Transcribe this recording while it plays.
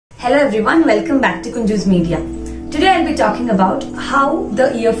Hello everyone, welcome back to Kunju's Media. Today I'll be talking about how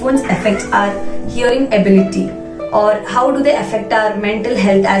the earphones affect our hearing ability, or how do they affect our mental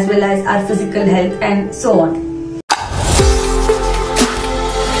health as well as our physical health and so on.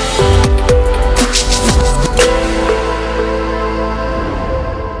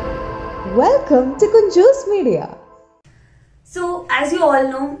 Welcome to Kunju's Media. So as you all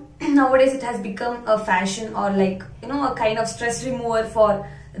know, nowadays it has become a fashion or a kind of stress remover for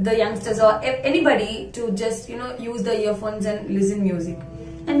the youngsters or anybody to just use the earphones and listen music.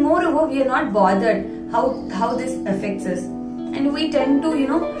 And moreover, we are not bothered how this affects us, and we tend to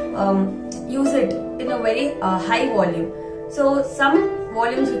use it in a very high volume. So some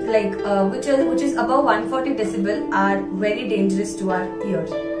volumes which is above 140 decibel are very dangerous to our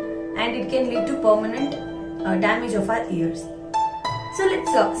ears, and it can lead to permanent damage of our ears. So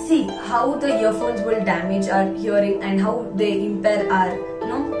let's see how the earphones will damage our hearing and how they impair our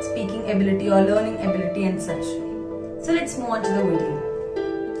speaking ability or learning ability and such. So let's move on to the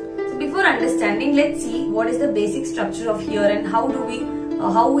video. So before understanding, let's see what is the basic structure of ear and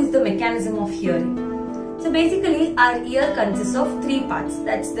how is the mechanism of hearing. So basically our ear consists of three parts.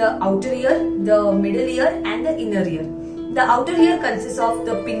 That's the outer ear, the middle ear and the inner ear. The outer ear consists of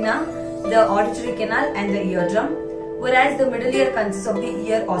the pinna, the auditory canal and the eardrum, whereas the middle ear consists of the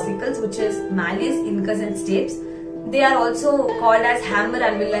ear ossicles, which is malleus, incus and stapes. They are also called as hammer,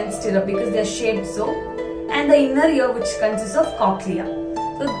 anvil and stirrup because they are shaped so. And the inner ear, which consists of cochlea.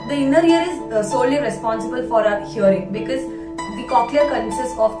 So the inner ear is solely responsible for our hearing, because the cochlea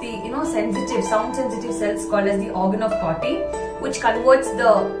consists of the sound sensitive cells called as the organ of Corti, which converts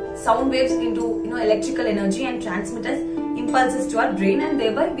the sound waves into electrical energy and transmit as impulses to our brain, and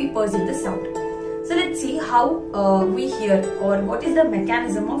thereby we perceive the sound. So let's see how we hear, or what is the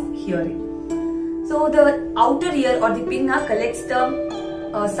mechanism of hearing. So the outer ear or the pinna collects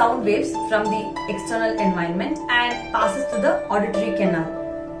the sound waves from the external environment and passes to the auditory canal,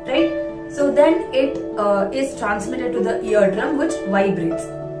 right? So then it is transmitted to the eardrum, which vibrates.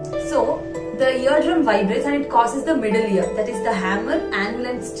 So the eardrum vibrates and it causes the middle ear, that is the hammer, anvil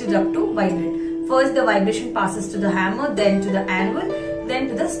and stirrup, to vibrate. First the vibration passes to the hammer, then to the anvil, then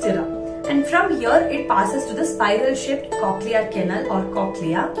to the stirrup. And from here it passes to the spiral shaped cochlear canal or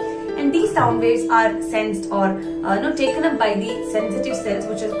cochlea, and these sound waves are sensed or taken up by the sensitive cells,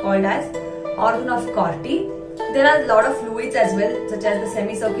 which is called as organ of Corti. There are a lot of fluids as well, such as the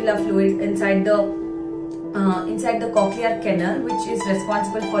semicircular fluid inside the cochlear canal, which is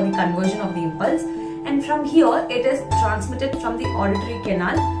responsible for the conversion of the impulse. And from here it is transmitted from the auditory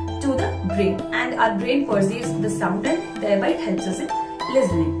canal to the brain, and our brain perceives the sound and thereby it helps us in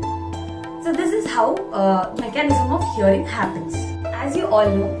listening. So this is how mechanism of hearing happens. As you all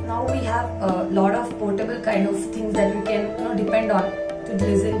know, now we have a lot of portable kind of things that we can depend on to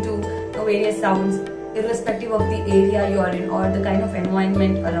listen to various sounds, irrespective of the area you are in or the kind of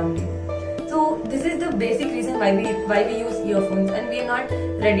environment around you. So this is the basic reason why we use earphones, and we are not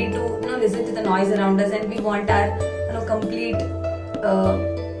ready to listen to the noise around us, and we want our complete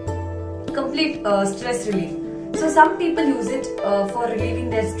stress relief. So some people use it for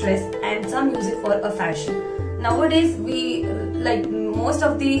relieving their stress, and some use it for a fashion. Nowadays, most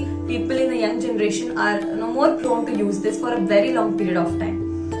of the people in the young generation are more prone to use this for a very long period of time.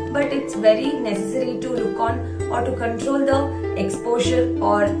 But it's very necessary to look on or to control the exposure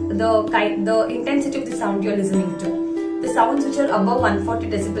or the intensity of the sound you're listening to. The sounds which are above 140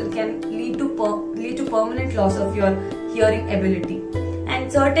 decibel can lead to permanent loss of your hearing ability,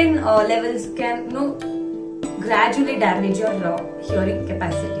 and certain levels can gradually damage your hearing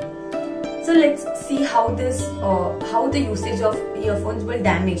capacity. So let's see how the usage of earphones will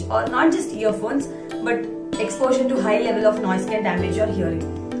damage, or not just earphones, but exposure to high level of noise can damage your hearing.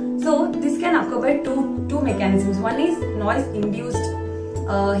 So this can occur by two mechanisms. One is noise induced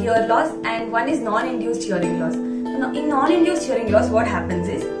hear loss, and one is non-induced hearing loss. Now, in non-induced hearing loss, what happens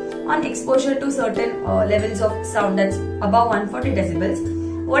is, on exposure to certain levels of sound that's above 140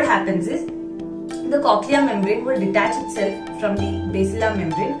 decibels, what happens is the cochlear membrane will detach itself from the basilar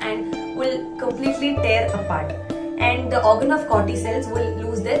membrane and will completely tear apart, and the organ of Corti cells will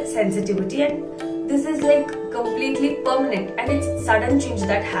lose their sensitivity, and this is completely permanent, and it's sudden change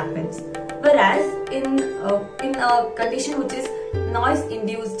that happens. Whereas in a condition which is noise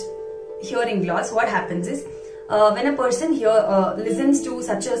induced hearing loss, what happens is when a person listens to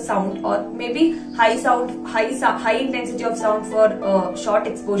such a sound, or maybe high intensity of sound for short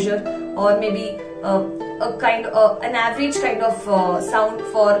exposure, or maybe an average kind of sound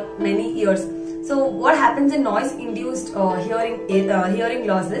for many years. So what happens in noise induced hearing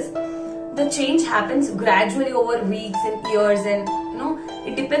losses? The change happens gradually over weeks and years, and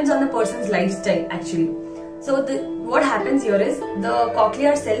it depends on the person's lifestyle actually. So what happens here is the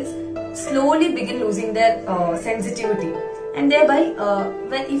cochlear cells slowly begin losing their sensitivity, and thereby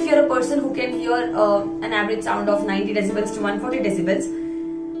if you're a person who can hear an average sound of 90 decibels to 140 decibels,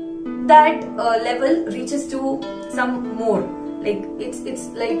 that level reaches to some more, like it's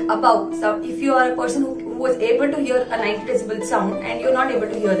like above. So if you are a person who was able to hear a 90 decibel sound and you're not able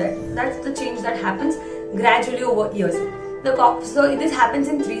to hear that, that's the change that happens gradually over years. So this happens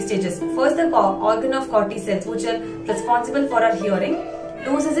in 3 stages. First, the organ of corticells, which are responsible for our hearing,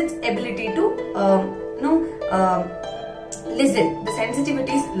 loses its ability to listen. The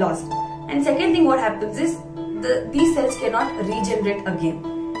sensitivity is lost. And second thing what happens is these cells cannot regenerate again,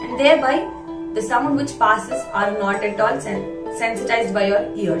 and thereby the sound which passes are not at all sensitized by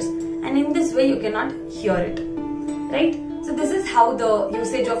your ears, and in this way you cannot hear it, right? So this is how the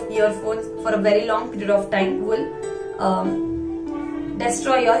usage of earphones for a very long period of time will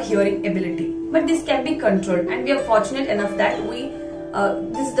destroy your hearing ability. But this can be controlled, and we are fortunate enough that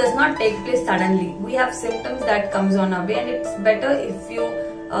this does not take place suddenly. We have symptoms that comes on our way, and it's better if you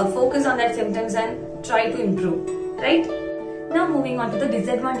focus on that symptoms and try to improve, right? Now moving on to the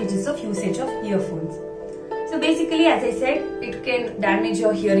disadvantages of usage of earphones. So basically, as I said, it can damage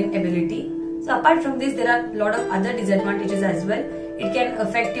your hearing ability. So apart from this, there are a lot of other disadvantages as well. It can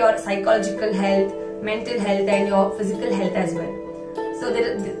affect your psychological health, mental health, and your physical health as well.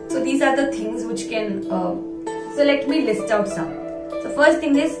 So these are the things which can, so let me list out some. So first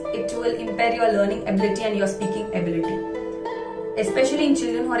thing is, it will impair your learning ability and your speaking ability. Especially in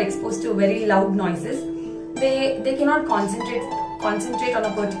children who are exposed to very loud noises, they cannot concentrate on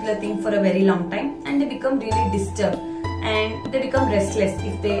a particular thing for a very long time, and they become really disturbed, and they become restless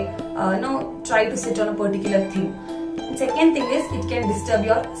if they try to sit on a particular thing. And second thing is, it can disturb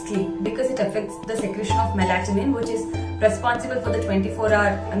your sleep because it affects the secretion of melatonin, which is responsible for the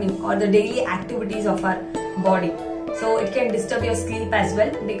 24-hour or the daily activities of our body. So it can disturb your sleep as well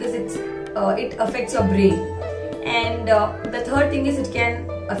because it affects your brain. And the third thing is, it can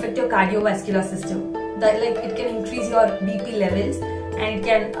affect your cardiovascular system. It can increase your BP levels, and it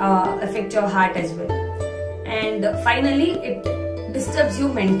can affect your heart as well. And finally, it disturbs you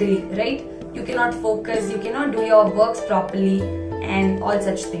mentally, right? You cannot focus, you cannot do your works properly, and all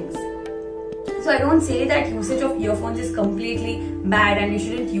such things. So I don't say that usage of earphones is completely bad and you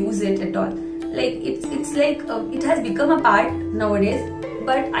shouldn't use it at all. It has become a part nowadays,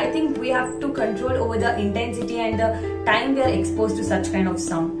 but I think we have to control over the intensity and the time we are exposed to such kind of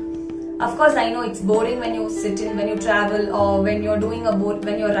sound. Of course, I know it's boring when you when you travel, or when you're doing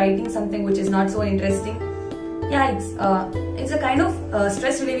when you're writing something which is not so interesting. Yeah, it's a kind of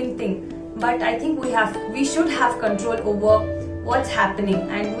stress relieving thing. But I think we should have control over what's happening,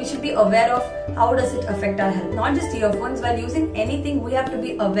 and we should be aware of how does it affect our health. Not just earphones, while using anything we have to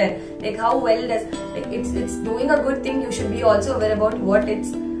be aware, like how well does it's doing a good thing. You should be also aware about what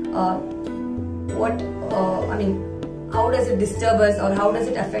how does it disturb us, or how does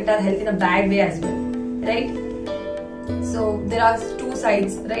it affect our health in a bad way as well, right? So there are 2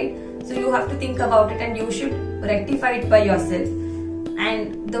 sides, right? So you have to think about it, and you should rectify it by yourself.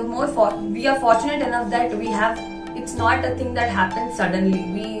 And the more we are fortunate enough that it's not a thing that happens suddenly.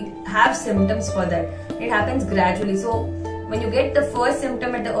 We have symptoms for that. It happens gradually. So when you get the first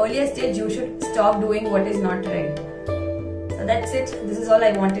symptom at the earlier stage, you should stop doing what is not right. So that's it. This is all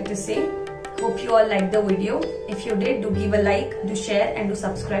I wanted to say. Hope you all liked the video. If you did, do give a like, do share, and do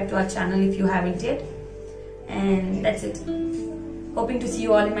subscribe to our channel if you haven't yet. And that's it. Hoping to see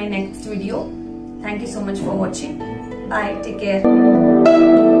you all in my next video. Thank you so much for watching. Bye. Take care.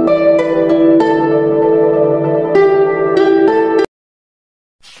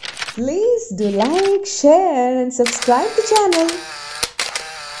 Please do like, share and subscribe the channel.